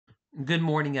Good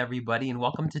morning, everybody, and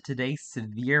welcome to today's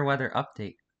severe weather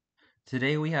update.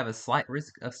 Today we have a slight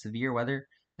risk of severe weather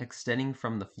extending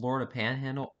from the Florida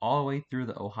Panhandle all the way through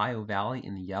the Ohio Valley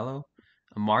in the yellow,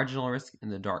 a marginal risk in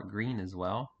the dark green as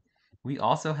well. We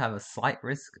also have a slight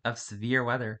risk of severe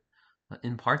weather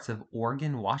in parts of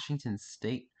Oregon, Washington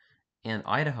State, and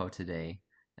Idaho today,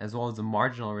 as well as a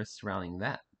marginal risk surrounding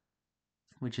that,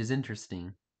 which is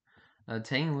interesting.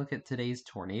 Taking a look at today's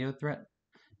tornado threat,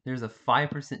 there's a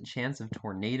 5% chance of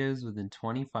tornadoes within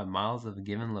 25 miles of a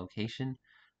given location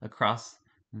across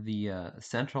the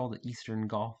central to eastern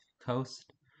Gulf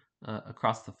Coast,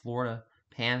 across the Florida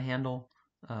Panhandle,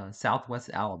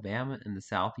 southwest Alabama, and the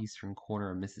southeastern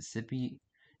corner of Mississippi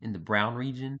in the Brown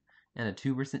region, and a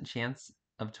 2% chance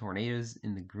of tornadoes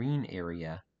in the Green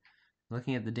area.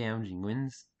 Looking at the damaging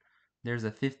winds, there's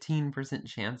a 15%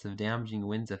 chance of damaging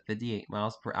winds of 58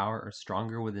 miles per hour or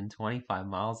stronger within 25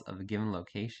 miles of a given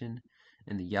location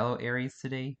in the yellow areas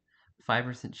today,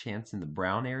 5% chance in the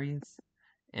brown areas.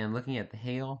 And looking at the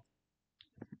hail,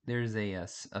 there's a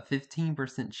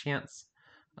 15% chance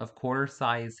of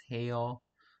quarter-size hail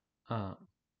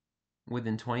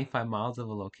within 25 miles of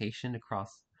a location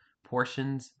across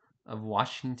portions of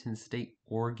Washington State,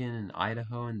 Oregon, and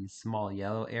Idaho in the small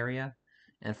yellow area,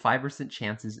 and 5%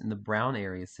 chances in the brown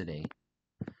areas today.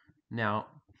 Now,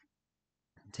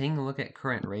 taking a look at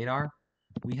current radar,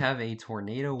 we have a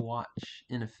tornado watch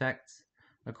in effect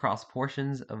across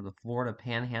portions of the Florida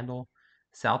Panhandle,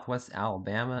 southwest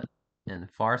Alabama, and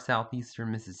far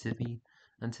southeastern Mississippi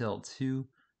until 2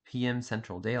 p.m.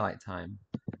 Central Daylight Time.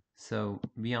 So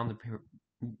be on the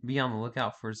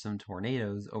lookout for some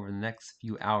tornadoes over the next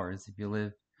few hours if you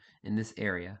live in this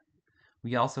area.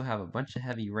 We also have a bunch of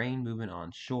heavy rain moving on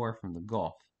shore from the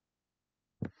Gulf.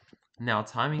 Now,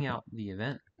 timing out the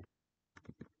event,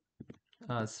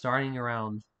 starting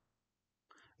around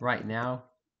right now,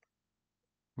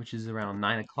 which is around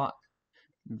 9 o'clock,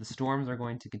 the storms are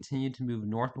going to continue to move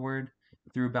northward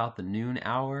through about the noon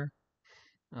hour,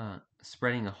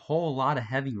 spreading a whole lot of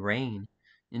heavy rain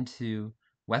into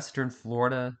western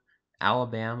Florida,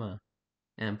 Alabama,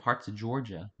 and parts of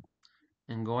Georgia.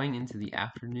 And going into the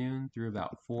afternoon through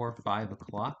about 4 or 5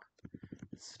 o'clock,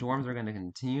 storms are going to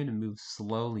continue to move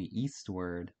slowly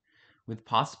eastward, with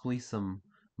possibly some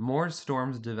more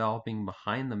storms developing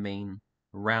behind the main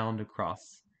round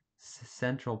across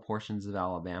central portions of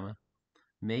Alabama.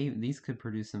 These could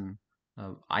produce some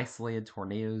isolated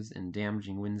tornadoes and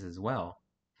damaging winds as well.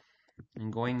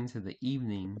 And going into the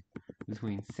evening,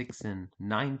 between 6 and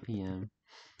 9 p.m.,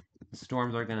 the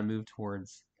storms are going to move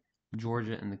towards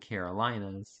Georgia and the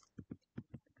Carolinas.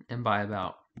 And by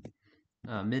about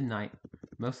midnight,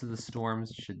 most of the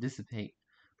storms should dissipate,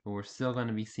 but we're still going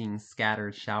to be seeing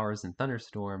scattered showers and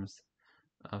thunderstorms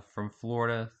from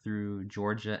Florida through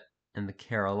Georgia and the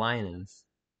Carolinas.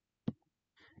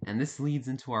 And this leads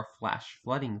into our flash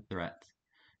flooding threat.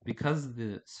 Because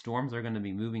the storms are going to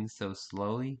be moving so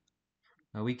slowly,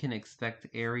 we can expect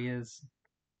areas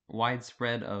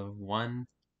widespread of 1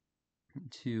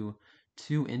 to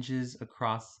 2 inches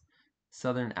across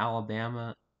southern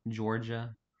Alabama,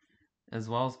 Georgia, as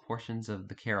well as portions of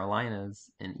the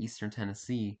Carolinas and eastern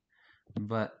Tennessee.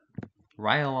 But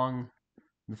right along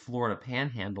the Florida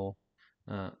Panhandle,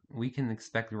 we can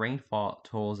expect rainfall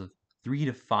totals of 3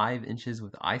 to 5 inches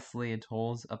with isolated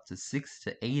totals up to 6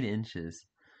 to 8 inches.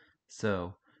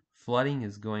 So flooding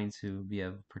is going to be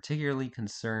a particularly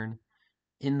concern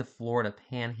in the Florida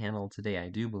Panhandle today, I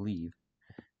do believe.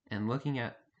 And looking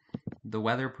at the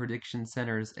Weather Prediction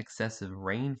Center's excessive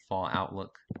rainfall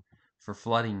outlook for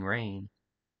flooding rain,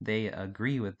 they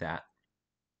agree with that,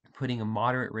 putting a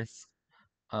moderate risk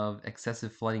of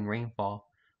excessive flooding rainfall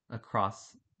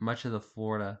across much of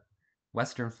the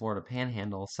western Florida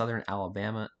Panhandle, southern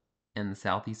Alabama, and the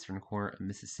southeastern corner of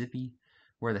Mississippi,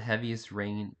 where the heaviest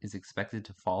rain is expected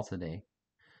to fall today.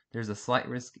 There's a slight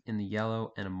risk in the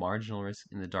yellow and a marginal risk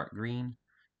in the dark green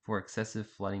for excessive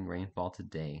flooding rainfall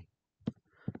today.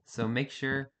 So make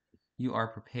sure you are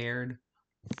prepared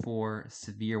for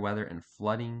severe weather and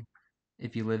flooding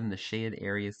if you live in the shaded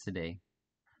areas today.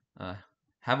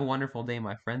 Have a wonderful day,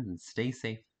 my friends, and stay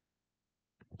safe.